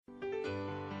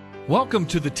Welcome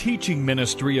to the teaching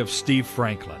ministry of Steve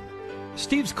Franklin.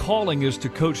 Steve's calling is to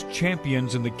coach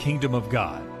champions in the kingdom of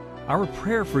God. Our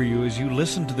prayer for you as you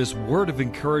listen to this word of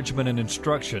encouragement and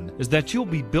instruction is that you'll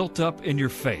be built up in your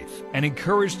faith and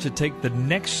encouraged to take the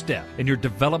next step in your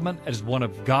development as one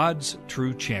of God's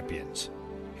true champions.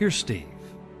 Here's Steve.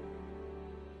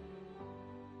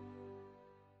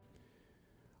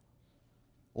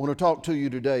 I want to talk to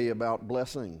you today about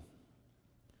blessing.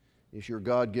 It's your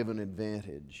God-given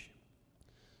advantage.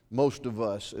 Most of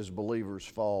us as believers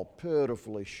fall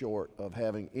pitifully short of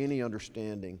having any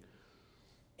understanding,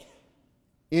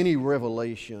 any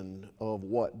revelation of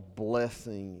what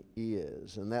blessing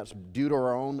is. And that's due to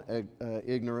our own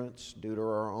ignorance, due to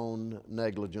our own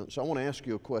negligence. I want to ask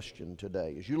you a question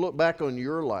today. As you look back on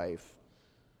your life,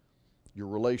 your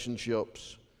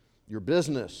relationships, your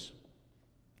business,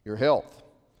 your health,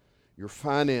 your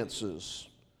finances,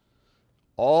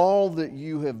 all that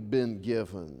you have been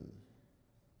given,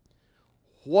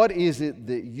 what is it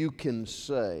that you can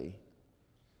say?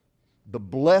 The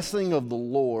blessing of the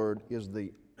Lord is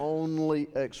the only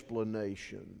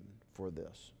explanation for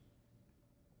this.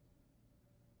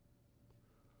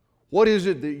 What is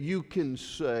it that you can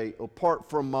say apart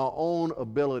from my own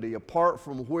ability, apart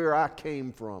from where I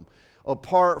came from,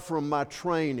 apart from my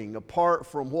training, apart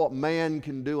from what man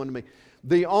can do unto me?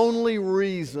 The only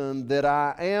reason that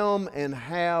I am and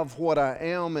have what I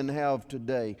am and have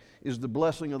today is the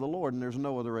blessing of the Lord, and there's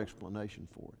no other explanation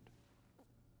for it.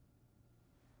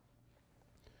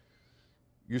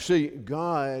 You see,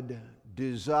 God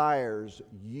desires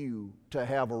you to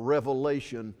have a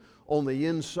revelation on the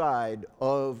inside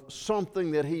of something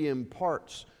that He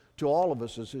imparts to all of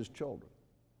us as His children.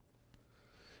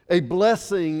 A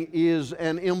blessing is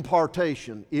an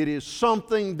impartation. It is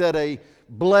something that a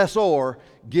blessor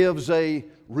gives a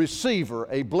receiver,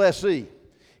 a blessee.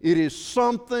 It is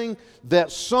something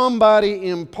that somebody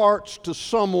imparts to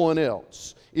someone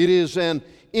else. It is an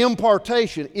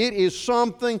impartation. It is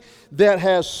something that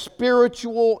has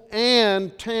spiritual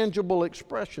and tangible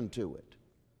expression to it.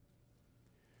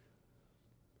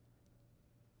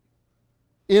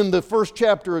 In the first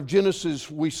chapter of Genesis,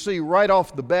 we see right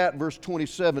off the bat, verse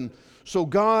 27, so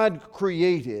God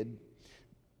created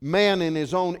man in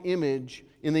His own image.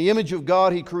 In the image of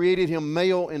God, He created him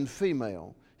male and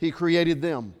female. He created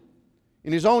them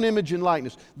in His own image and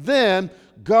likeness. Then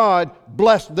God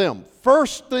blessed them.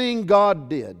 First thing God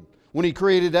did when He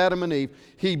created Adam and Eve,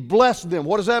 He blessed them.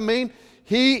 What does that mean?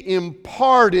 He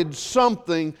imparted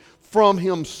something from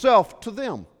Himself to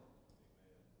them.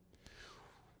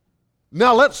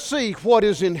 Now let's see what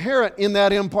is inherent in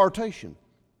that impartation.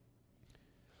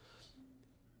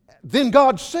 Then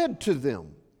God said to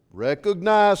them,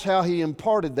 recognize how He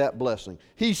imparted that blessing.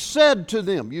 He said to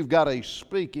them, you've got a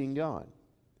speaking God.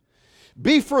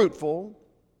 Be fruitful,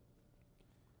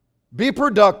 be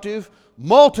productive,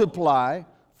 multiply,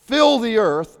 fill the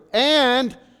earth,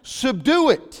 and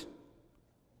subdue it.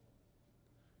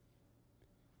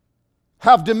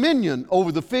 Have dominion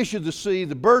over the fish of the sea,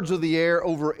 the birds of the air,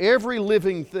 over every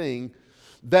living thing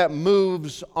that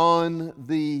moves on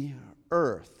the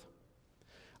earth.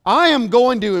 I am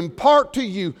going to impart to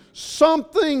you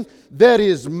something that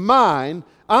is mine.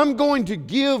 I'm going to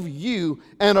give you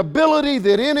an ability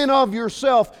that in and of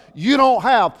yourself you don't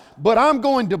have, but I'm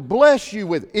going to bless you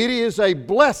with. It is a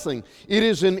blessing. It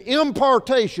is an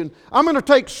impartation. I'm going to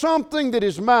take something that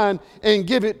is mine and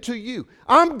give it to you.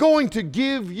 I'm going to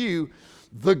give you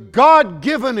the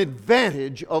God-given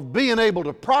advantage of being able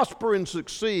to prosper and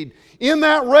succeed in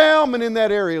that realm and in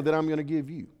that area that I'm going to give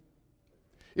you.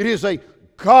 It is a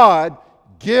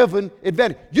God-given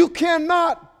advantage. You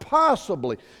cannot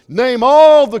possibly name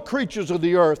all the creatures of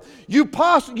the earth. You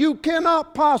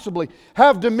cannot possibly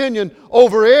have dominion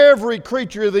over every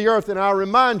creature of the earth. And I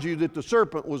remind you that the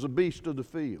serpent was a beast of the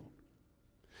field.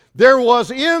 There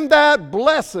was in that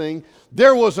blessing,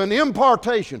 there was an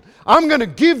impartation. I'm going to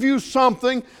give you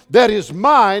something that is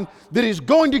mine, that is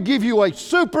going to give you a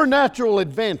supernatural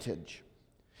advantage.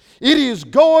 It is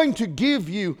going to give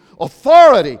you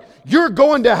authority. You're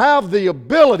going to have the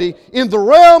ability in the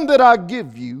realm that I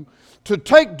give you to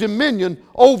take dominion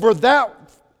over that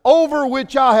over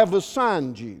which I have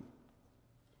assigned you.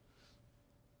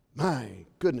 My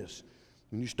goodness.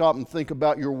 When you stop and think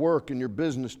about your work and your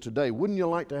business today, wouldn't you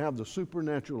like to have the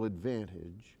supernatural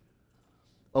advantage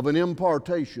of an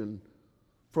impartation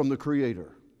from the Creator?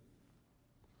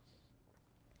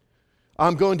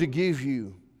 I'm going to give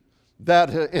you that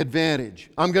advantage.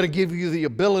 I'm going to give you the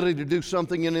ability to do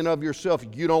something in and of yourself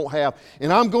you don't have.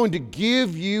 And I'm going to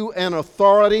give you an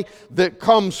authority that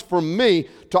comes from me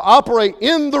to operate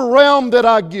in the realm that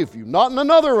I give you. Not in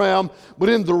another realm, but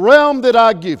in the realm that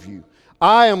I give you.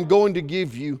 I am going to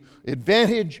give you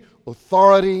advantage,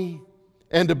 authority,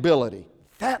 and ability.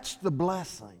 That's the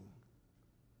blessing.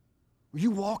 Are you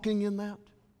walking in that?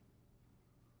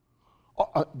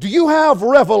 Do you have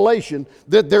revelation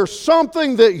that there's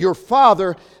something that your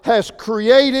Father has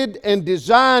created and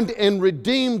designed and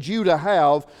redeemed you to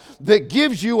have that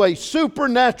gives you a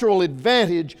supernatural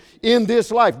advantage in this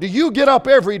life? Do you get up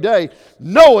every day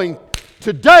knowing,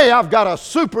 today I've got a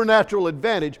supernatural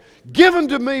advantage given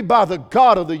to me by the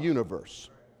God of the universe?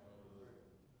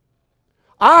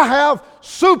 I have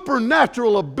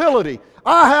supernatural ability.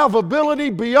 I have ability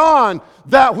beyond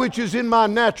that which is in my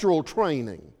natural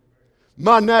training,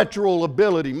 my natural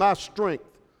ability, my strength.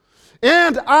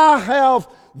 And I have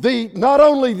not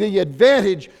only the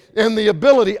advantage and the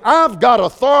ability, I've got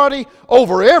authority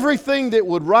over everything that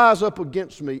would rise up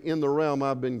against me in the realm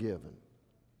I've been given.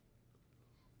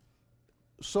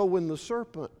 So when the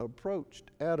serpent approached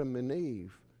Adam and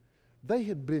Eve, they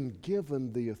had been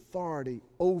given the authority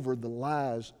over the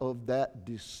lies of that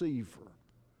deceiver.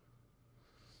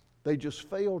 They just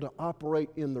failed to operate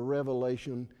in the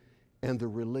revelation and the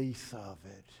release of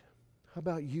it. How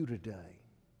about you today?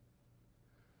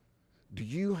 Do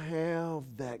you have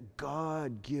that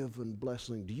God-given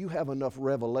blessing? Do you have enough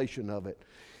revelation of it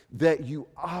that you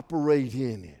operate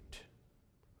in it?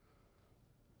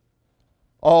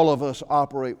 All of us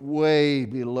operate way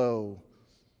below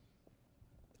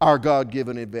our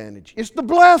God-given advantage. It's the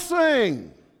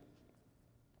blessing.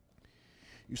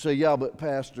 You say, yeah, but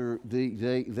Pastor,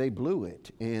 they blew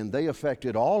it, and they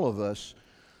affected all of us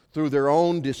through their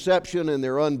own deception and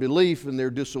their unbelief and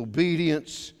their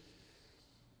disobedience.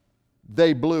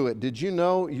 They blew it. Did you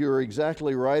know, you're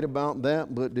exactly right about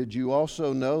that, but did you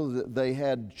also know that they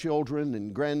had children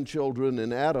and grandchildren,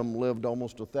 and Adam lived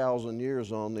almost 1,000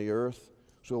 years on the earth,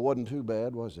 so it wasn't too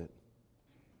bad, was it?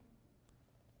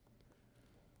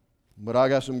 But I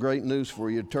got some great news for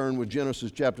you. Turn with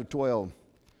Genesis chapter 12.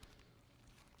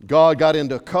 God got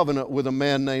into covenant with a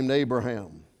man named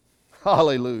Abraham.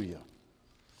 Hallelujah.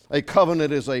 A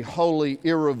covenant is a holy,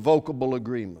 irrevocable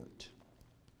agreement.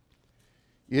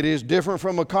 It is different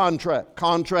from a contract.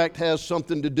 Contract has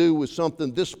something to do with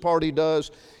something this party does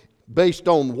based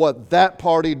on what that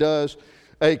party does.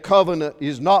 A covenant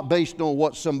is not based on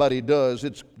what somebody does.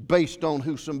 It's based on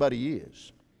who somebody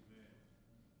is.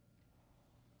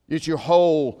 It's you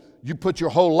put your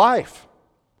whole life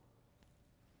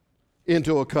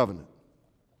into a covenant.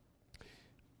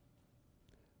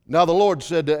 Now the Lord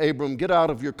said to Abram, get out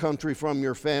of your country, from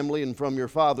your family, and from your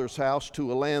father's house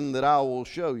to a land that I will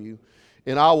show you,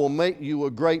 and I will make you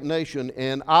a great nation,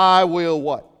 and I will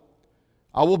what?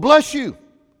 I will bless you.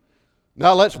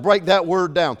 Now let's break that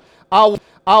word down. I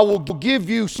will give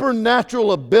you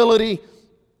supernatural ability,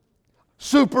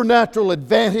 supernatural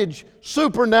advantage,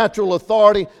 supernatural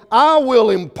authority. I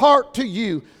will impart to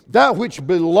you that which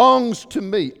belongs to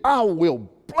me. I will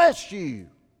bless you.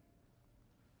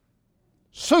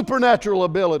 Supernatural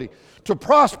ability to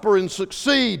prosper and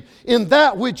succeed in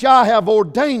that which I have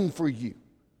ordained for you,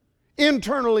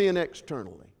 internally and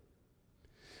externally.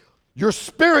 Your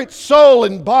spirit, soul,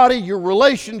 and body, your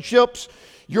relationships,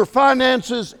 your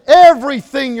finances,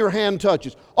 everything your hand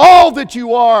touches, all that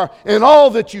you are and all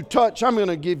that you touch, I'm going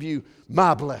to give you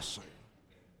my blessing.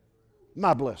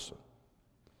 My blessing.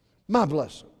 My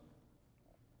blessing.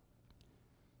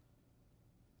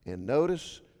 And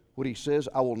notice what he says,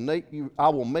 I will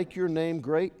make your name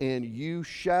great, and you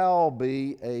shall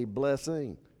be a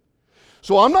blessing.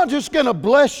 So I'm not just going to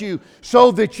bless you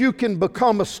so that you can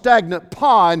become a stagnant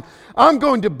pond. I'm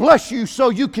going to bless you so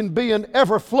you can be an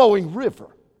ever-flowing river.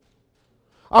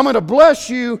 I'm going to bless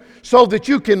you so that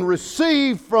you can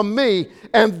receive from me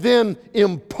and then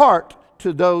impart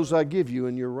to those I give you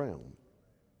in your realm.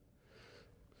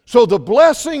 So the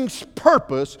blessing's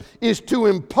purpose is to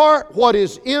impart what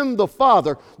is in the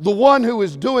Father, the one who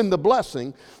is doing the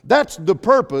blessing. That's the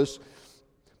purpose.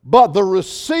 But the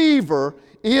receiver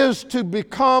is to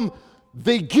become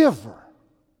the giver.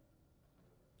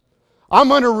 I'm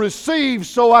going to receive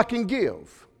so I can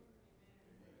give.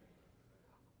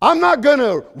 I'm not going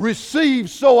to receive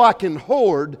so I can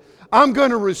hoard. I'm going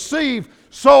to receive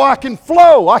so I can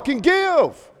flow, I can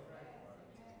give.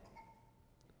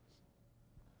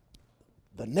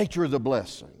 The nature of the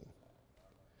blessing.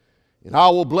 And I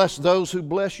will bless those who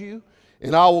bless you,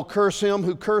 and I will curse him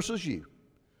who curses you.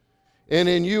 And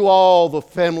in you all the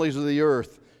families of the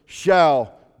earth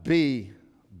shall be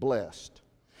blessed.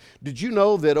 Did you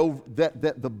know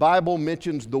that the Bible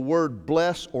mentions the word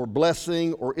bless or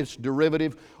blessing or its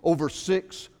derivative over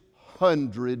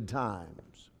 600 times?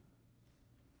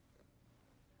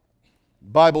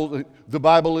 The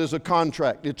Bible is a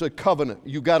contract. It's a covenant.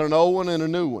 You got an old one and a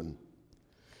new one.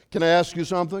 Can I ask you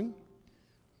something?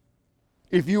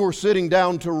 If you were sitting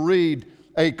down to read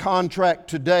a contract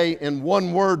today and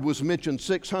one word was mentioned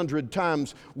 600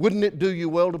 times, wouldn't it do you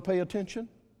well to pay attention?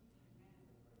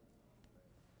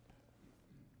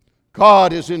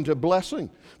 God is into blessing.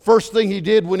 First thing He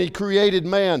did when He created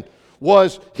man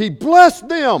was He blessed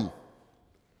them.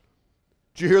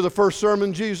 Did you hear the first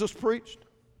sermon Jesus preached?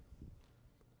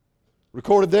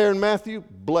 Recorded there in Matthew,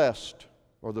 blessed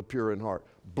are the pure in heart.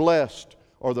 Blessed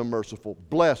are the merciful.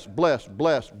 Blessed, blessed,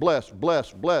 blessed, blessed,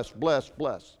 blessed, blessed, blessed,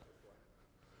 blessed.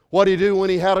 What did He do when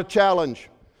He had a challenge?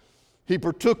 He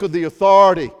partook of the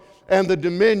authority and the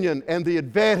dominion and the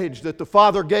advantage that the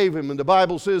Father gave Him. And the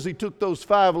Bible says He took those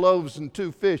 5 loaves and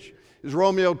 2 fish, as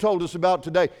Romeo told us about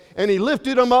today, and He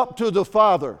lifted them up to the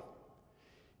Father.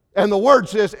 And the Word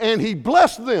says, and He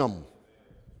blessed them.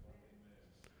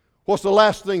 What's the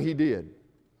last thing He did?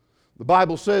 The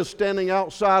Bible says, standing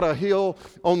outside a hill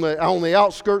on the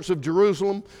outskirts of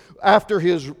Jerusalem, after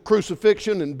His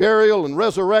crucifixion and burial and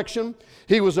resurrection,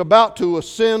 He was about to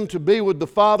ascend to be with the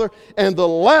Father. And the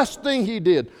last thing He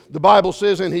did, the Bible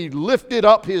says, and He lifted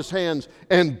up His hands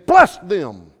and blessed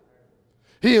them.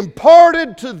 He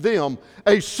imparted to them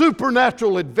a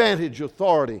supernatural advantage,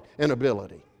 authority, and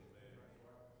ability.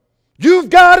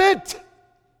 You've got it.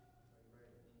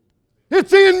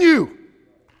 It's in you.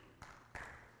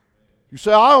 You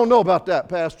say, I don't know about that,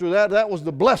 Pastor. That was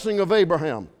the blessing of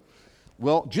Abraham.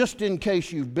 Well, just in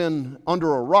case you've been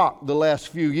under a rock the last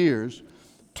few years,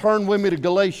 turn with me to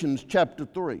Galatians chapter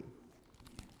 3.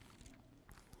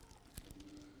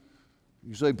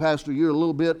 You say, Pastor, you're a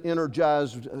little bit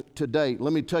energized today.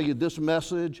 Let me tell you, this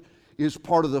message is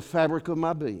part of the fabric of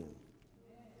my being.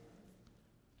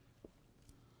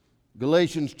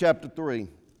 Galatians chapter 3.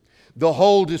 The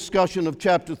whole discussion of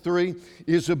chapter 3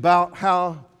 is about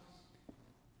how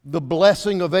the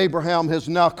blessing of Abraham has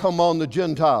now come on the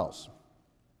Gentiles.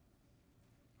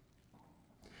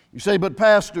 You say, but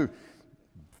Pastor,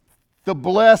 the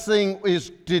blessing is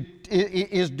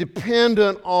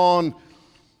dependent on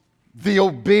the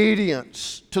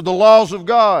obedience to the laws of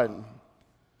God.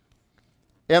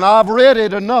 And I've read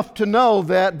it enough to know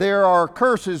that there are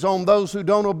curses on those who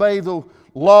don't obey the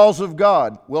laws of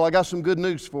God. Well, I got some good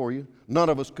news for you. None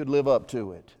of us could live up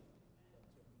to it.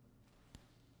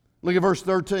 Look at verse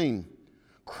 13.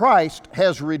 Christ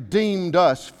has redeemed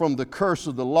us from the curse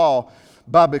of the law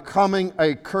by becoming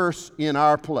a curse in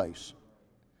our place.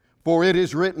 For it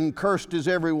is written, cursed is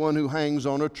everyone who hangs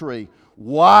on a tree.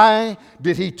 Why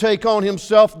did He take on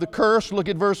Himself the curse? Look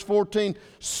at verse 14.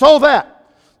 So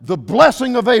that the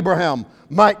blessing of Abraham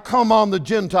might come on the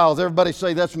Gentiles. Everybody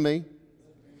say, that's me.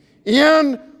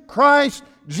 In Christ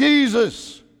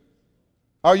Jesus.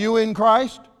 Are you in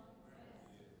Christ?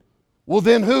 Well,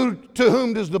 then to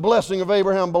whom does the blessing of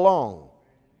Abraham belong?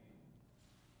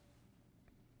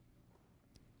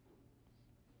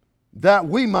 That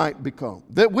we might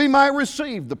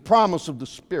receive the promise of the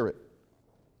Spirit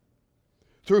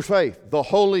through faith, the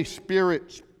Holy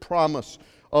Spirit's promise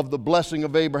of the blessing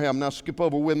of Abraham. Now skip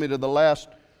over with me to the last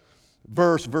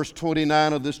verse, verse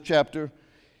 29 of this chapter.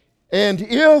 And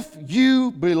if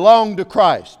you belong to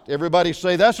Christ, everybody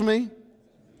say, that's me.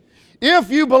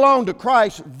 If you belong to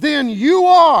Christ, then you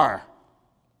are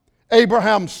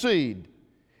Abraham's seed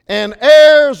and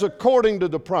heirs according to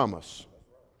the promise.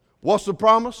 What's the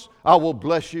promise? I will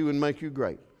bless you and make you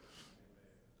great.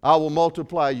 I will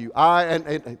multiply you. I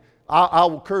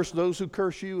will curse those who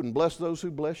curse you and bless those who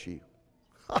bless you.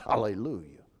 Hallelujah.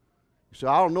 You say,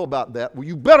 I don't know about that. Well,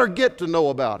 you better get to know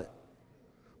about it,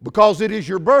 because it is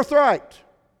your birthright.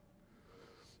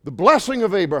 The blessing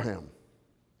of Abraham.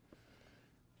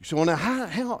 You say, well, now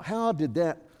how did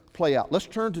that play out? Let's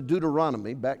turn to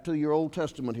Deuteronomy, back to your Old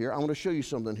Testament here. I want to show you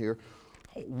something here.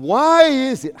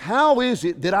 How is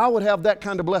it that I would have that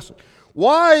kind of blessing?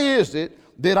 Why is it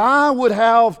that I would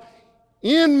have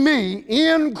in me,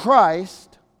 in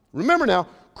Christ, remember now,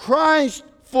 Christ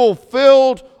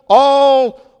fulfilled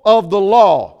all of the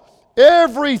law.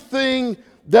 Everything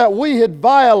that we had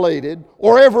violated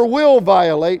or ever will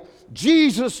violate,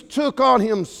 Jesus took on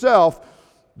Himself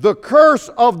the curse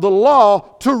of the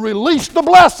law to release the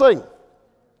blessing.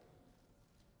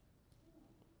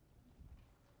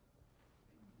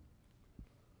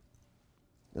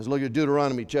 Let's look at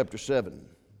Deuteronomy chapter 7.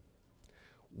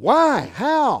 Why?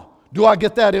 How do I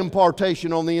get that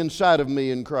impartation on the inside of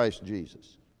me in Christ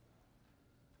Jesus?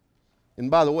 And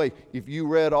by the way, if you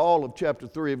read all of chapter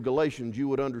 3 of Galatians, you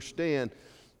would understand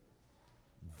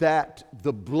that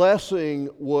the blessing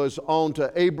was on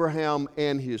to Abraham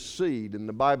and his seed. And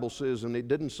the Bible says, and it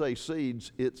didn't say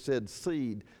seeds, it said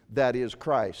seed, that is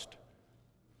Christ.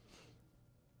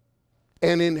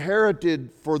 And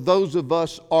inherited for those of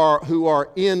us who are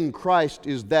in Christ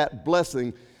is that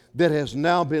blessing that has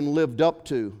now been lived up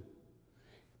to.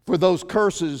 For those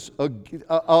curses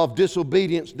of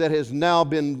disobedience that has now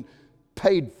been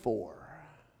paid for.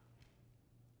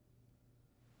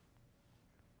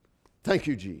 Thank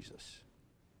you, Jesus.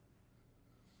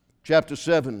 Chapter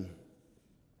 7,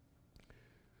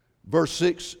 verse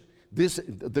 6.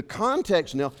 The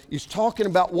context now is talking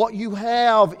about what you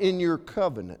have in your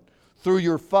covenant through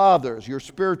your fathers, your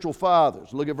spiritual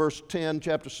fathers. Look at verse 10,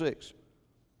 chapter 6.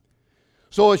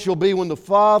 So it shall be when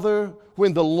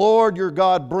the Lord your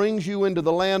God brings you into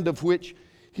the land of which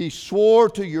He swore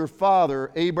to your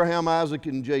father, Abraham, Isaac,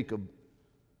 and Jacob.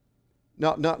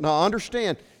 Now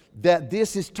understand that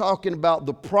this is talking about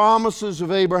the promises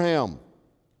of Abraham.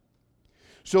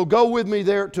 So go with me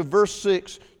there to verse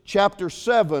 6, chapter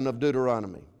 7 of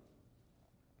Deuteronomy.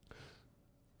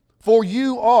 For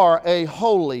you are a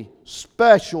holy,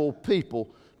 special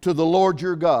people to the Lord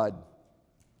your God.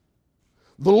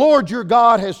 The Lord your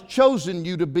God has chosen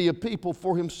you to be a people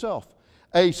for Himself,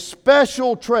 a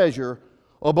special treasure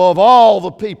above all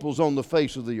the peoples on the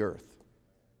face of the earth.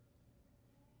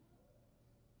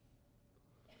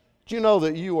 Do you know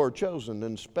that you are chosen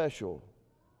and special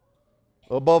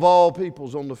above all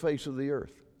peoples on the face of the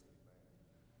earth?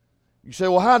 You say,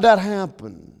 well, how'd that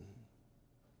happen?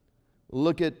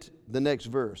 Look at the next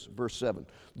verse, verse 7.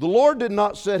 The Lord did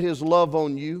not set His love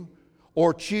on you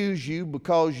or choose you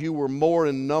because you were more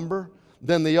in number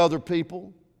than the other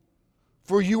people,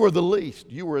 for you were the least,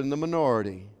 you were in the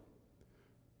minority.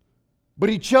 But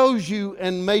He chose you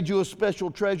and made you a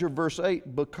special treasure, verse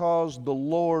 8, because the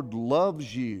Lord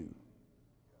loves you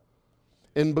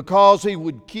and because He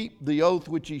would keep the oath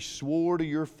which He swore to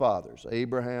your fathers,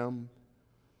 Abraham.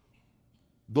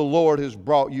 The Lord has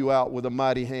brought you out with a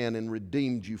mighty hand and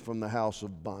redeemed you from the house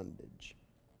of bondage.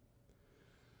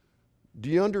 Do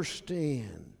you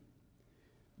understand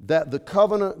that the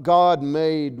covenant God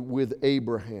made with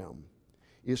Abraham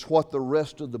is what the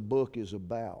rest of the book is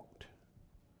about?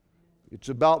 It's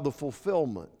about the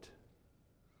fulfillment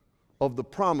of the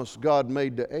promise God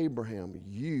made to Abraham.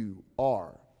 You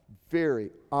are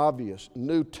very obvious.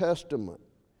 New Testament.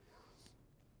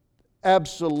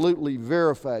 Absolutely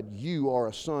verified. You are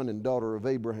a son and daughter of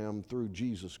Abraham through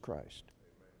Jesus Christ.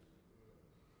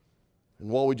 And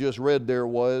what we just read there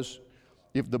was,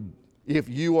 if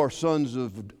you are sons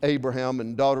of Abraham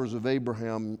and daughters of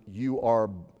Abraham, you are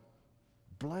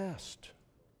blessed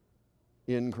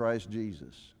in Christ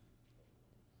Jesus,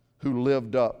 who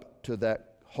lived up to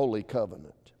that holy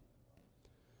covenant.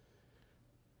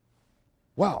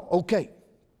 Wow, okay.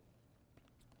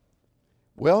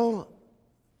 Well,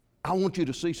 I want you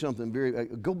to see something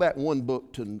go back one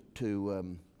book to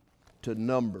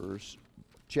Numbers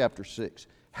chapter 6.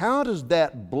 How does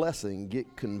that blessing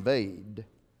get conveyed?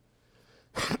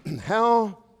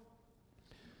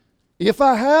 If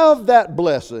I have that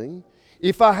blessing,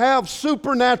 if I have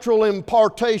supernatural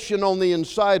impartation on the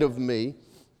inside of me,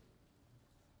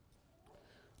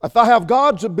 if I have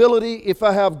God's ability, if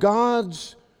I have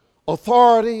God's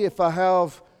authority, if I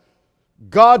have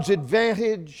God's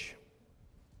advantage,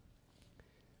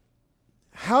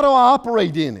 how do I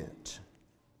operate in it?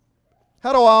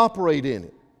 How do I operate in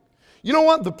it? You know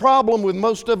what the problem with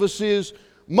most of us is?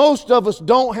 Most of us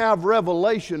don't have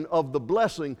revelation of the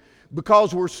blessing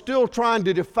because we're still trying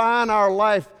to define our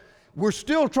life. We're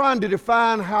still trying to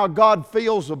define how God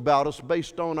feels about us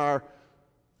based on our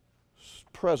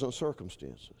present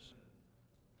circumstances.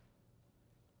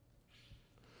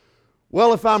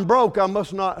 Well, if I'm broke, I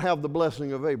must not have the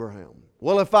blessing of Abraham.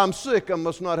 Well, if I'm sick, I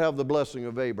must not have the blessing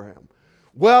of Abraham.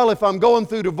 Well, if I'm going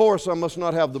through divorce, I must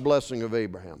not have the blessing of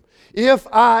Abraham. If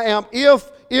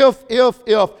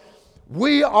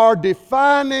we are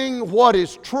defining what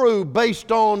is true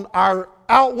based on our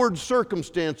outward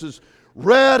circumstances,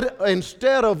 read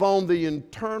instead of on the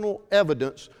internal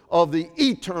evidence of the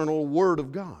eternal Word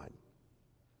of God.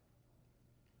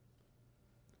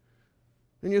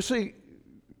 And you see,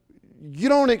 you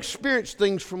don't experience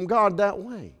things from God that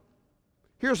way.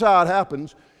 Here's how it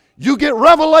happens. You get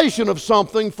revelation of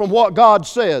something from what God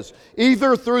says,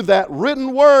 either through that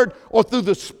written word or through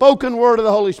the spoken word of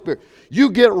the Holy Spirit.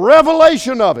 You get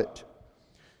revelation of it.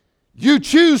 You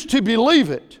choose to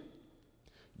believe it.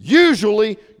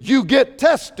 Usually, you get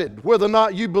tested whether or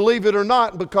not you believe it or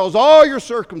not, because all your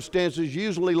circumstances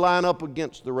usually line up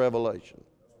against the revelation.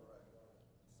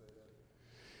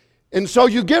 And so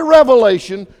you get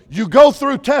revelation, you go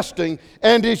through testing,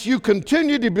 and as you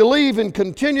continue to believe and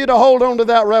continue to hold on to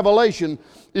that revelation,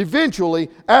 eventually,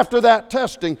 after that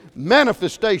testing,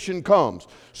 manifestation comes.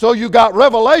 So you got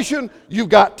revelation, you've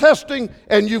got testing,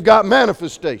 and you've got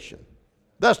manifestation.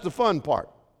 That's the fun part.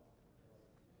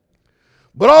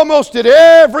 But almost at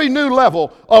every new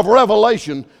level of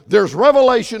revelation, there's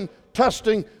revelation,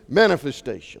 testing,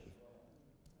 manifestation.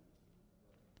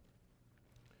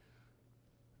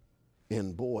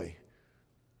 And boy,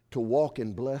 to walk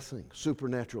in blessing,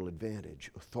 supernatural advantage,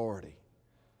 authority,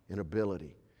 and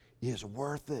ability is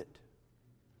worth it.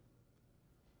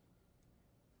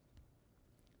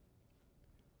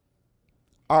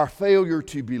 Our failure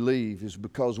to believe is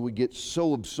because we get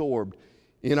so absorbed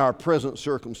in our present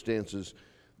circumstances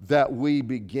that we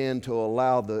begin to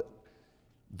allow the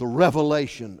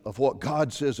revelation of what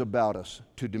God says about us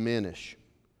to diminish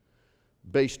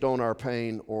based on our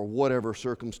pain or whatever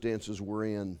circumstances we're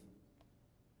in.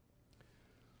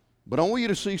 But I want you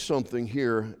to see something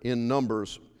here in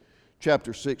Numbers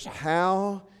chapter 6.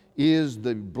 How is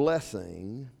the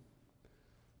blessing,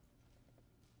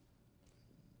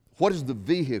 what is the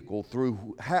vehicle through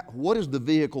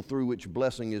which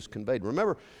blessing is conveyed?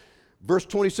 Remember, verse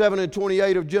 27 and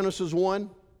 28 of Genesis 1,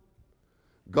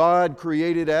 God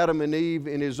created Adam and Eve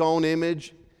in His own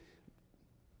image,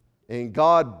 and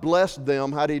God blessed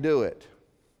them. How did He do it?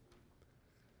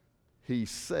 He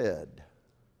said.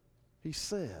 He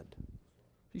said.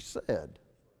 He said.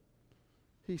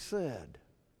 He said.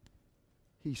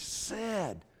 He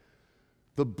said.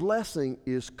 The blessing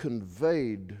is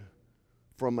conveyed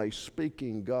from a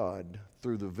speaking God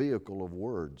through the vehicle of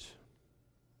words.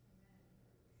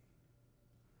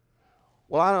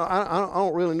 Well, I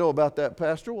don't really know about that,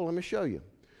 Pastor. Well, let me show you.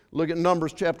 Look at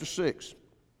Numbers chapter 6.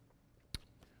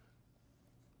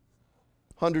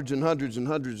 Hundreds and hundreds and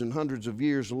hundreds and hundreds of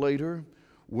years later,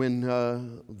 when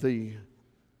the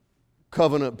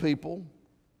covenant people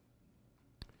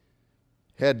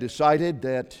had decided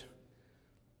that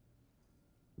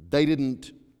they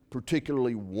didn't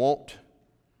particularly want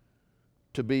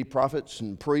to be prophets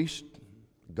and priests,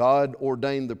 God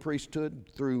ordained the priesthood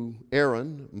through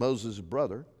Aaron, Moses'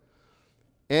 brother.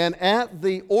 And at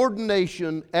the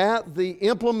ordination, at the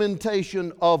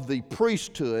implementation of the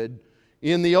priesthood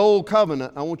in the Old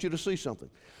Covenant, I want you to see something.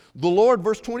 The Lord,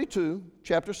 verse 22,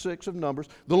 chapter 6 of Numbers,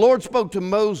 the Lord spoke to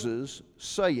Moses,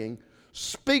 saying,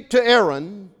 "Speak to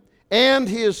Aaron and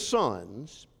his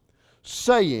sons,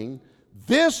 saying,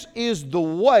 this is the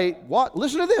way," what?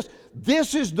 Listen to this.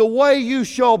 "This is the way you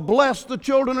shall bless the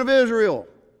children of Israel.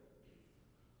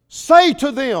 Say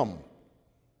to them."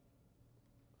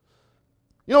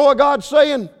 You know what God's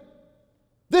saying?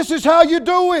 This is how you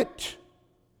do it.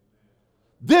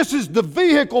 This is the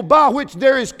vehicle by which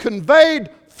there is conveyed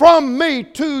from me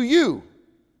to you.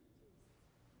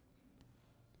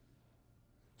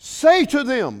 Say to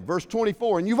them, verse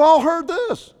 24, and you've all heard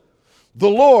this, "The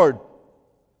Lord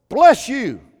bless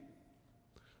you."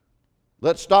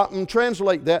 Let's stop and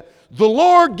translate that. The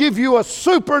Lord give you a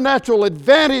supernatural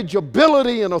advantage,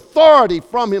 ability, and authority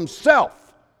from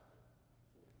Himself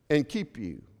and keep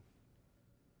you.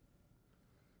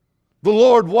 The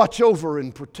Lord watch over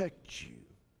and protect you.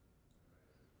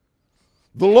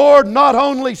 The Lord not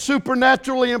only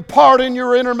supernaturally impart in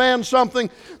your inner man something,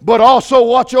 but also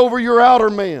watch over your outer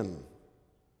man.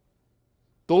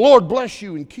 The Lord bless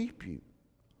you and keep you.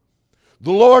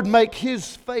 The Lord make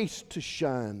His face to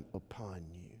shine upon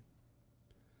you.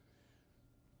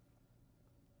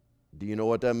 Do you know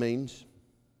what that means?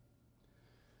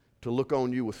 To look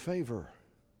on you with favor.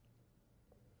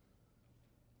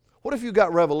 What if you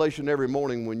got revelation every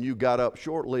morning when you got up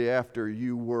shortly after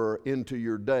you were into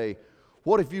your day?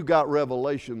 What if you got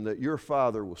revelation that your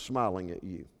Father was smiling at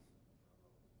you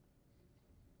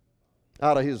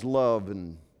out of His love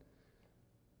and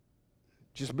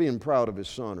just being proud of His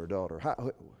son or daughter?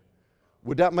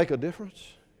 Would that make a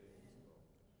difference?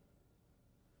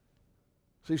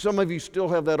 See, some of you still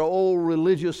have that old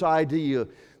religious idea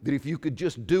that if you could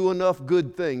just do enough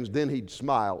good things, then He'd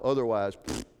smile. Otherwise,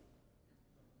 pfft.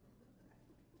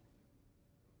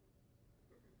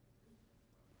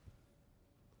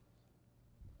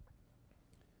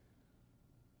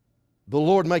 The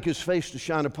Lord make His face to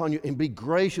shine upon you and be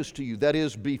gracious to you. That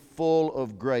is, be full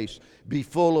of grace. Be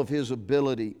full of His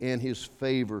ability and His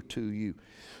favor to you.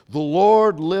 The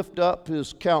Lord lift up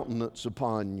His countenance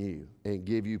upon you and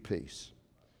give you peace.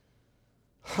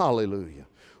 Hallelujah.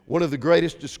 One of the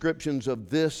greatest descriptions of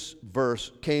this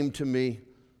verse came to me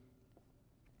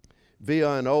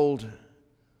via an old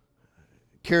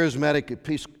charismatic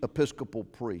Episcopal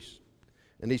priest.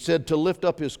 And he said to lift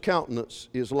up his countenance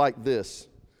is like this.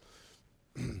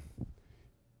 Do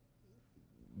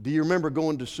you remember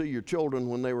going to see your children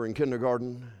when they were in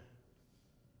kindergarten?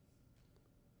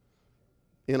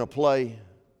 In a play?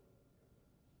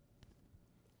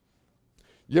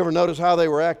 You ever notice how they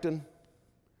were acting?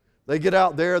 They get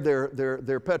out there,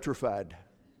 they're petrified.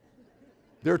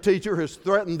 Their teacher has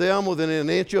threatened them within an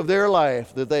inch of their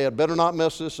life that they had better not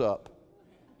mess this up.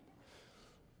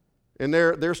 And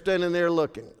they're standing there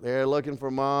looking. They're looking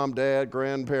for mom, dad,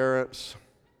 grandparents.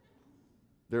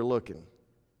 They're looking.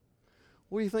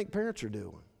 What do you think parents are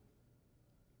doing?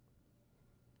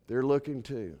 They're looking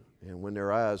too. And when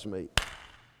their eyes meet, the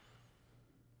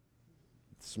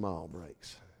smile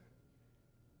breaks.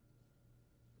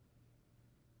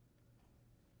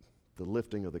 The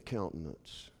lifting of the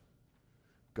countenance.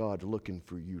 God's looking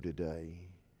for you today.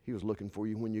 He was looking for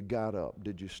you when you got up.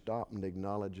 Did you stop and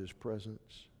acknowledge His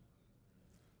presence?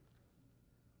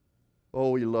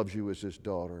 Oh, He loves you as His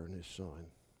daughter and His son.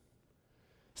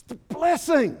 It's the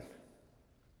blessing.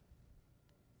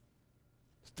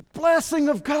 It's the blessing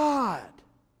of God.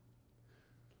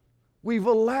 We've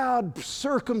allowed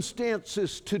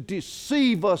circumstances to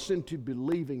deceive us into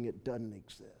believing it doesn't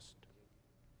exist.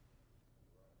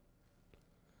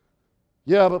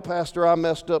 Yeah, but Pastor, I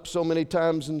messed up so many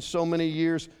times in so many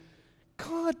years.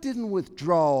 God didn't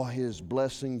withdraw His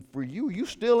blessing for you. Are you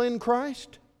still in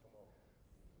Christ?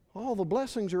 All the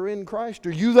blessings are in Christ.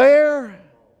 Are you there?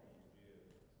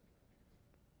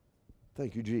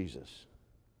 Thank you, Jesus.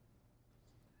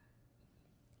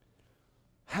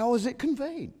 How is it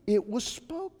conveyed? It was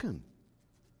spoken.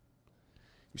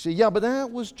 You say, yeah, but that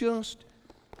was just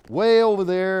way over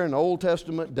there in Old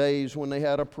Testament days when they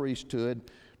had a priesthood.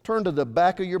 Turn to the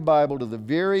back of your Bible to the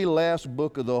very last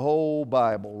book of the whole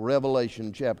Bible,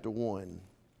 Revelation chapter 1.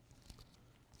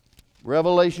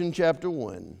 Revelation chapter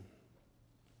 1.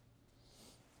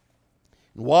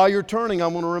 And while you're turning, I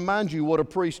want to remind you what a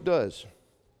priest does.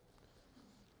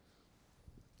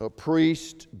 A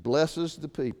priest blesses the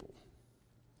people,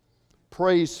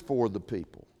 prays for the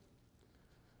people,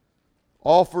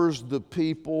 offers the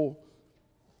people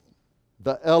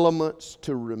the elements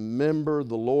to remember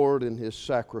the Lord and His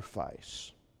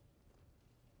sacrifice,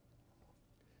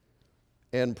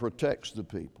 and protects the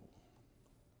people.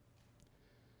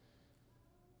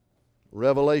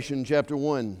 Revelation chapter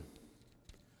 1.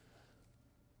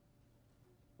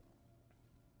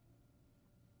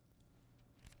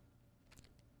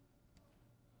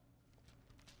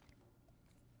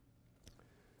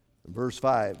 Verse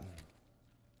 5.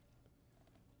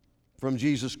 From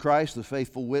Jesus Christ, the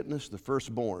faithful witness, the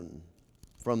firstborn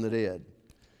from the dead,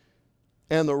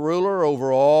 and the ruler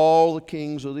over all the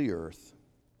kings of the earth.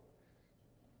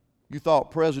 You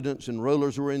thought presidents and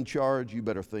rulers were in charge? You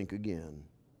better think again.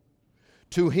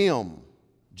 To Him,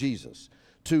 Jesus,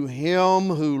 to Him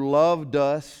who loved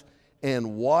us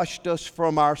and washed us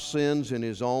from our sins in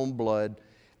His own blood,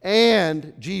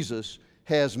 and Jesus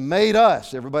has made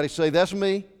us, everybody say, that's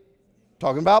me,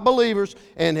 talking about believers,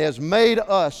 and has made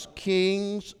us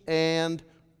kings and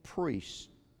priests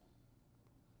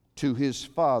to His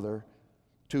Father,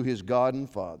 to His God and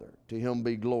Father. To Him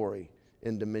be glory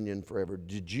and dominion forever.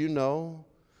 Did you know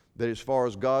that as far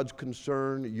as God's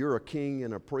concerned, you're a king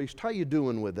and a priest? How you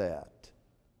doing with that?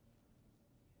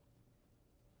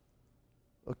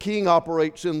 A king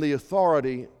operates in the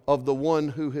authority of the one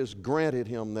who has granted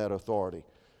him that authority.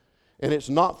 And it's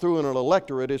not through an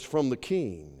electorate, it's from the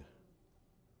king.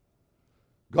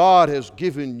 God has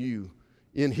given you,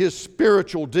 in His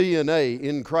spiritual DNA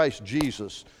in Christ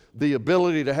Jesus, the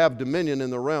ability to have dominion in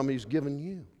the realm He's given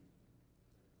you.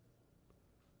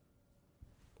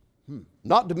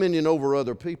 Not dominion over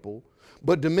other people,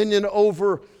 but dominion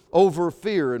over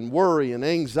fear and worry and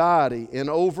anxiety, and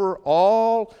over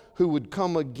all who would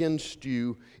come against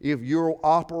you if you're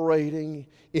operating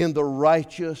in the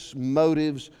righteous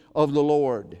motives of the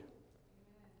Lord.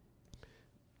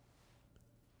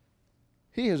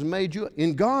 He has made you,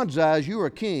 in God's eyes, you're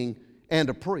a king and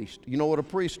a priest. You know what a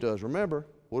priest does? Remember,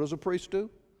 what does a priest do?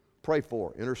 Pray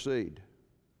for, intercede.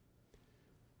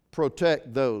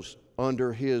 Protect those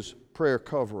under his prayer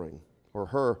covering or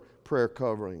her prayer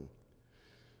covering.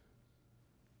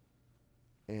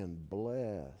 And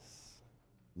bless.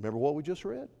 Remember what we just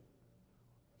read?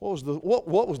 What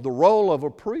was the role of a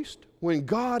priest when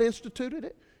God instituted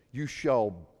it? You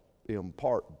shall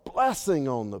impart blessing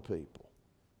on the people.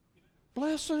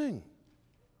 Blessing.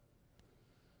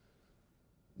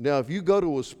 Now, if you go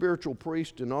to a spiritual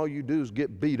priest and all you do is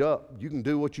get beat up, you can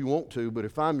do what you want to, but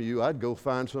if I'm you, I'd go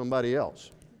find somebody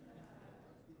else.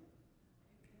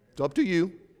 It's up to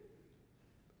you.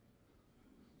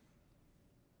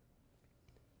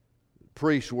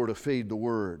 Priests were to feed the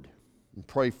word and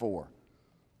pray for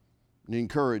and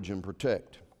encourage and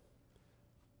protect,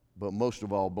 but most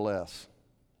of all, bless.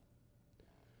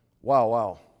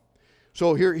 Wow.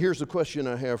 So here's the question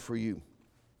I have for you.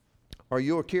 Are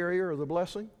you a carrier of the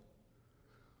blessing?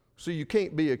 See, you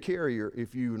can't be a carrier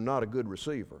if you're not a good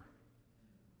receiver.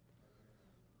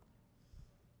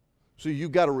 See,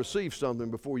 you've got to receive something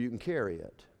before you can carry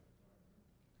it.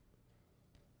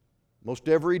 Most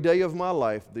every day of my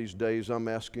life these days, I'm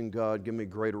asking God, give me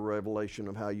greater revelation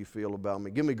of how you feel about me.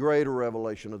 Give me greater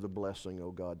revelation of the blessing, oh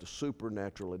God, the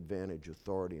supernatural advantage,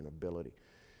 authority, and ability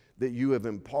that you have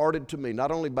imparted to me,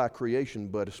 not only by creation,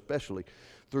 but especially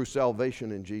through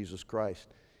salvation in Jesus Christ.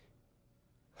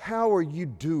 How are you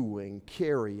doing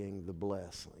carrying the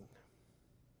blessing?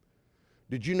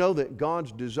 Did you know that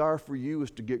God's desire for you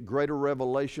is to get greater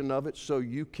revelation of it so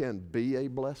you can be a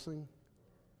blessing?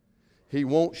 He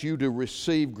wants you to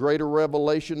receive greater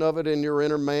revelation of it in your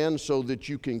inner man so that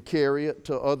you can carry it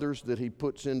to others that He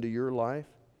puts into your life.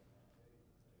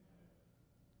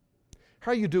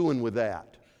 How are you doing with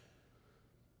that?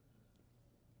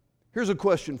 Here's a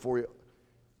question for you.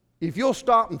 If you'll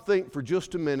stop and think for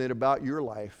just a minute about your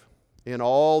life and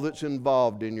all that's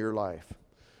involved in your life,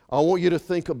 I want you to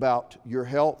think about your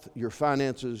health, your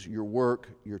finances, your work,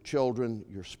 your children,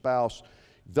 your spouse,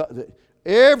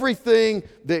 everything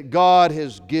that God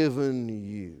has given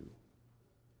you.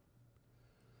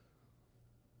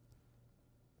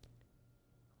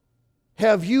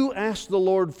 Have you asked the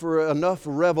Lord for enough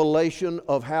revelation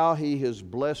of how He has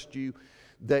blessed you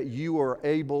that you are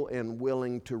able and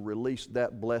willing to release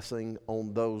that blessing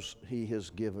on those He has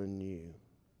given you?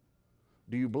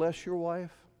 Do you bless your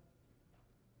wife?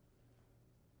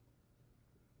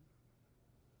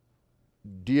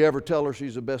 Do you ever tell her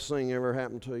she's the best thing ever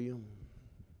happened to you?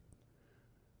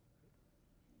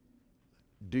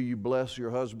 Do you bless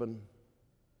your husband?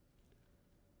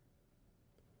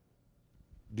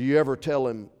 Do you ever tell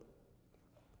him,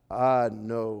 I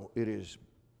know it is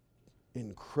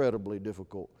incredibly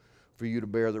difficult for you to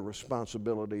bear the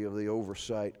responsibility of the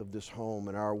oversight of this home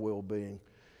and our well-being,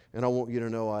 and I want you to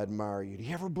know I admire you. Do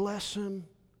you ever bless him?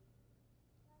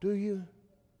 Do you?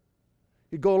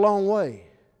 It'd go a long way.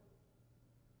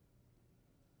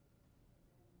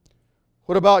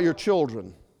 What about your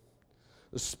children?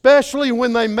 Especially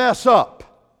when they mess up.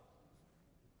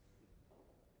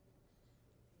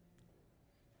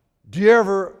 Do you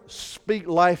ever speak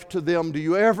life to them? Do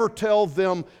you ever tell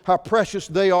them how precious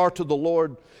they are to the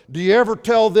Lord? Do you ever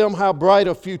tell them how bright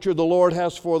a future the Lord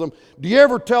has for them? Do you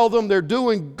ever tell them they're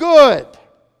doing good?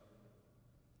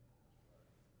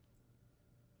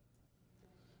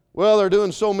 Well, they're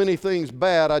doing so many things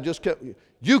bad, I just kept...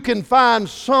 You can find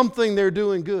something they're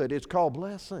doing good. It's called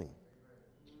blessing.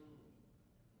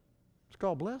 It's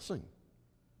called blessing.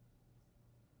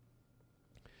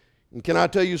 And can I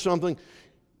tell you something?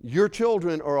 Your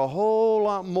children are a whole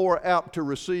lot more apt to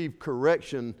receive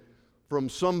correction from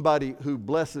somebody who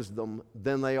blesses them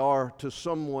than they are to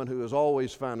someone who is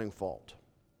always finding fault.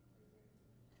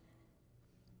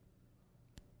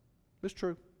 It's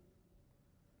true.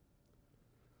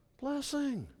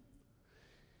 Blessing.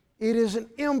 It is an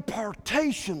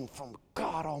impartation from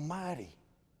God Almighty.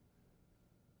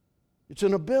 It's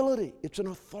an ability. It's an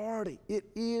authority. It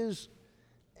is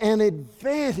an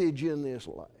advantage in this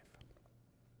life.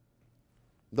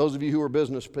 Those of you who are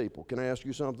business people, can I ask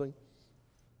you something?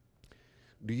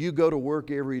 Do you go to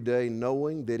work every day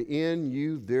knowing that in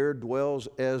you there dwells,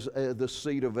 as the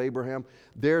seed of Abraham,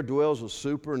 there dwells a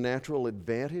supernatural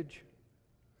advantage?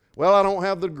 Well, I don't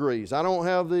have the degrees. I don't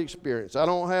have the experience. I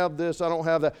don't have this. I don't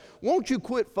have that. Won't you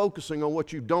quit focusing on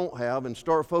what you don't have and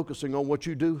start focusing on what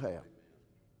you do have?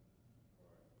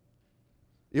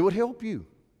 It would help you.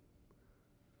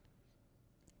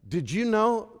 Did you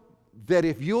know that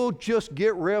if you'll just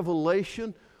get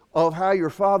revelation of how your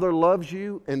Father loves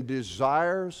you and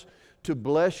desires to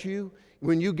bless you,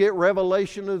 when you get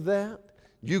revelation of that,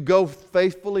 you go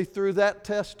faithfully through that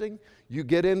testing, you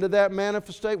get into that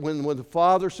manifestation. When the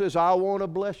Father says, I want to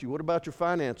bless you, what about your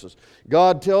finances?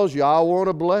 God tells you, I want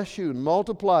to bless you and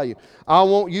multiply you. I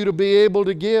want you to be able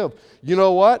to give. You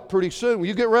know what? Pretty soon, when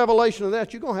you get revelation of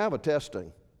that, you're going to have a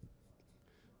testing.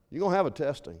 You're going to have a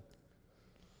testing.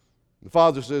 The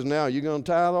Father says, now, are you going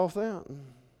to tithe off that?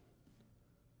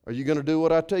 Are you going to do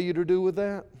what I tell you to do with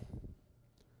that?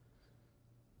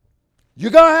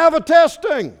 You're going to have a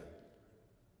testing.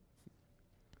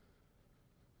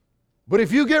 But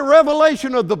if you get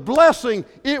revelation of the blessing,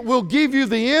 it will give you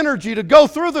the energy to go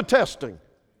through the testing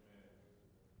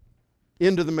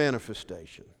into the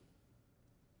manifestation.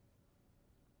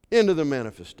 Into the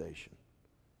manifestation.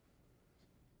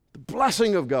 The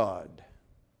blessing of God.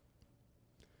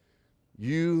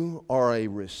 You are a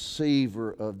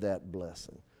receiver of that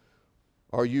blessing.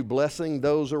 Are you blessing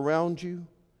those around you?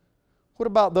 What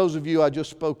about those of you I just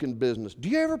spoke in business? Do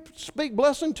you ever speak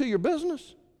blessing to your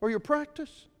business or your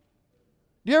practice?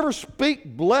 Do you ever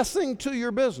speak blessing to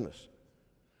your business?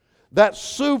 That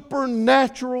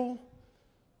supernatural,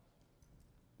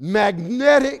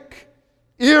 magnetic,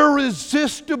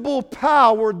 irresistible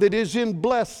power that is in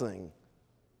blessing.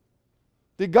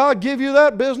 Did God give you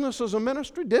that business as a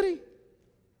ministry? Did He?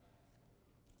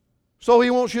 So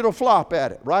He wants you to flop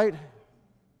at it, right?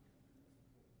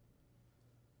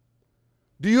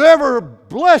 Do you ever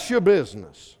bless your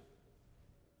business?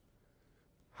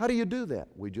 How do you do that?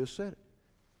 We just said it.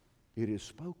 It is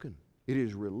spoken. It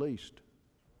is released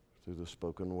through the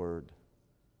spoken word.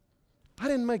 I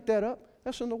didn't make that up.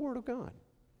 That's in the Word of God.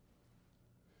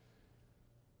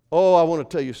 Oh, I want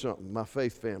to tell you something, my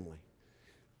faith family.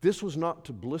 This was not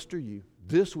to blister you.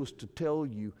 This was to tell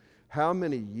you how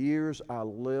many years I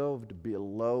lived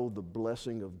below the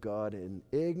blessing of God in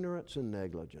ignorance and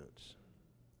negligence.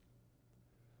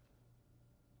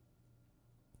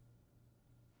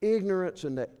 Ignorance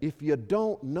and that. If you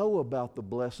don't know about the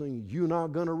blessing, you're not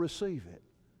going to receive it.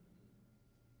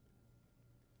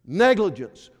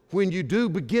 Negligence. When you do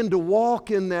begin to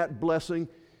walk in that blessing,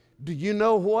 do you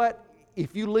know what?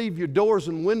 If you leave your doors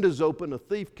and windows open, a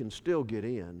thief can still get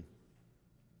in,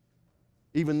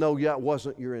 even though that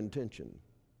wasn't your intention.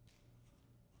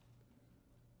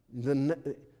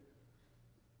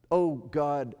 Oh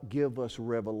God, give us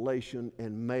revelation,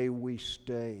 and may we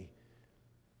stay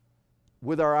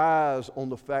with our eyes on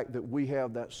the fact that we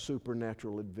have that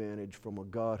supernatural advantage from a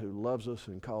God who loves us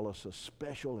and calls us a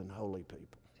special and holy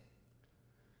people.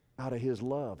 Out of His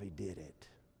love, He did it.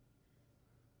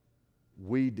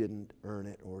 We didn't earn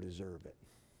it or deserve it.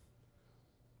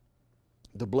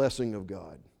 The blessing of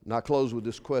God. And I close with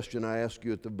this question I asked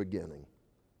you at the beginning.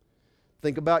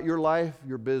 Think about your life,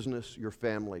 your business, your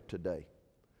family today,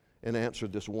 and answer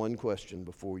this one question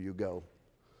before you go.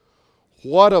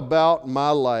 What about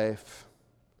my life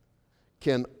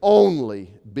can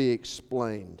only be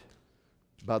explained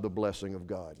by the blessing of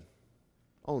God?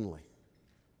 Only.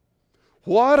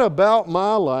 What about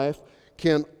my life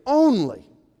can only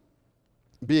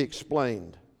be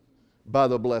explained by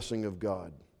the blessing of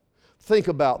God? Think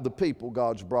about the people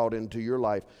God's brought into your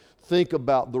life. Think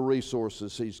about the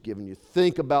resources He's given you.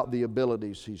 Think about the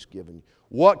abilities He's given you.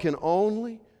 What can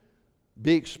only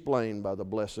be explained by the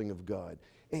blessing of God?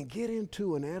 And get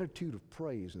into an attitude of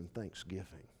praise and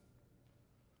thanksgiving.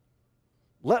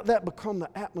 Let that become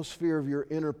the atmosphere of your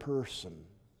inner person.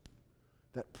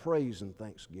 That praise and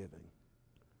thanksgiving.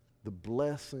 The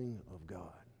blessing of God.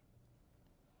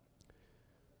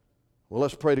 Well,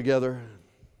 let's pray together.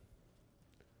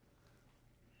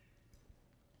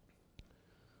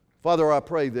 Father, I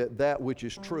pray that that which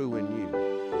is true in you,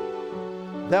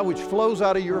 that which flows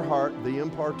out of your heart, the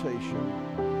impartation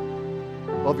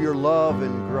of your love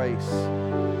and grace,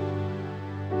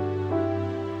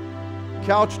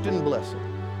 couched in blessing,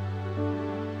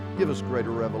 give us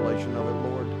greater revelation of it,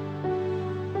 Lord.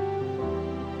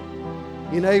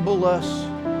 Enable us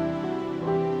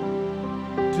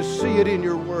to see it in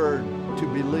your word, to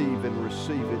believe and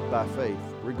receive it by faith,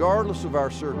 regardless of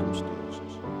our circumstances.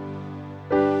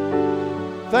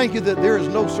 Thank you that there is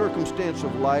no circumstance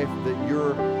of life that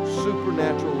your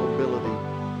supernatural ability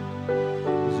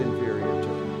is inferior to.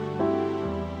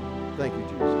 Thank you,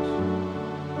 Jesus.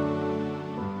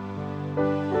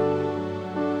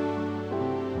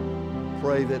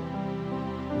 Pray that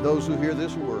those who hear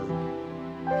this word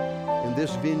in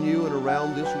this venue and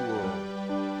around this world,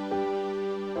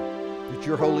 that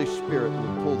your Holy Spirit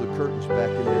will pull the curtains back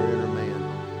in their inner man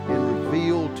and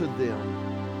reveal to them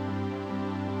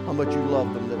how much you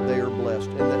love them, that they are blessed,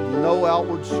 and that no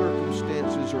outward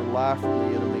circumstances or lie from the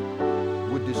enemy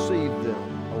would deceive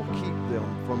them or keep them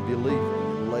from believing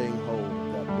and laying hold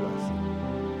of that blessing.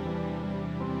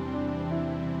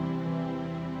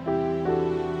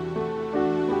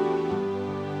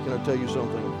 Can I tell you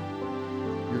something?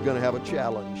 You're going to have a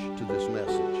challenge to this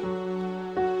message.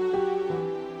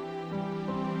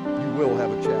 You will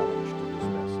have a challenge to this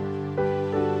message.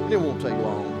 And it won't take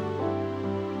long.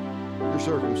 Your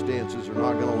circumstances are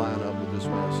not going to line up with this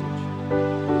message.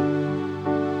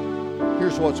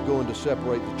 Here's what's going to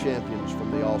separate the champions from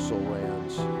the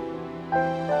also-rans.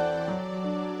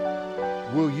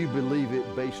 Will you believe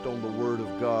it based on the Word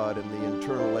of God and the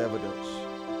internal evidence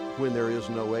when there is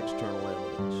no external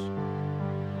evidence?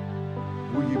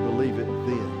 Will you believe it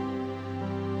then?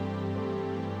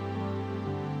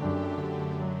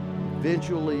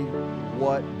 Eventually,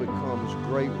 what becomes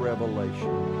great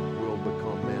revelation will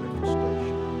become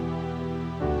manifestation.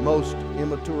 Most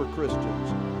immature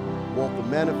Christians want the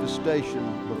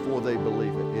manifestation before they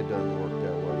believe it. It doesn't work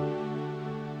that way.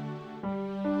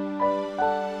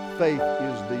 Faith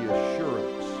is the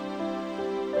assurance,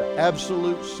 the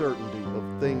absolute certainty of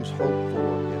things hoped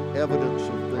for and evidence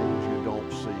of things you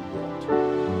don't see yet.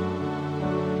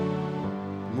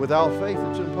 And without faith,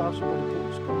 it's impossible to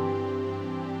please God.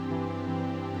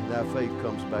 And that faith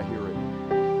comes by hearing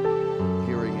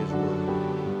His word.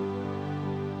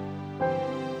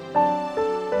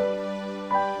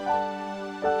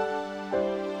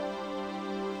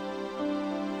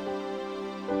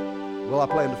 Well, I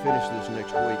plan to finish this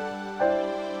next week.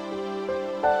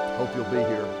 Hope you'll be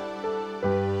here.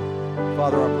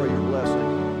 Father, I pray your blessing,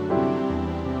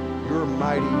 your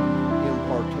mighty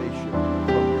impartation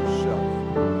from yourself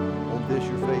on this,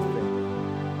 your faith family.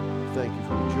 Thank you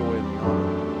for the joy and the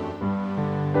honor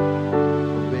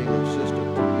of being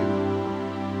assistant to you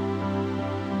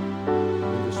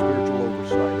in the spiritual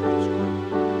oversight of this group.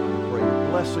 I pray your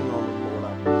blessing on them, Lord. I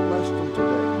bless them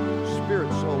today, spirit,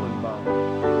 soul, and body,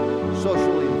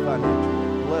 socially and financially.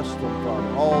 Bless them, Father,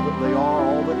 all that they are,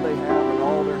 all that they have, and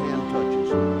all their hand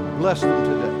touches. Bless them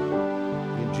today.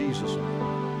 In Jesus'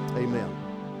 name, amen.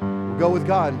 We'll go with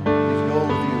God. He's going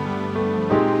with you.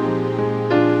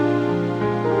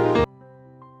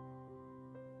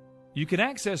 You can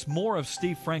access more of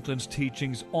Steve Franklin's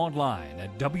teachings online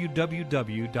at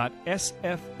www.sfmin.com.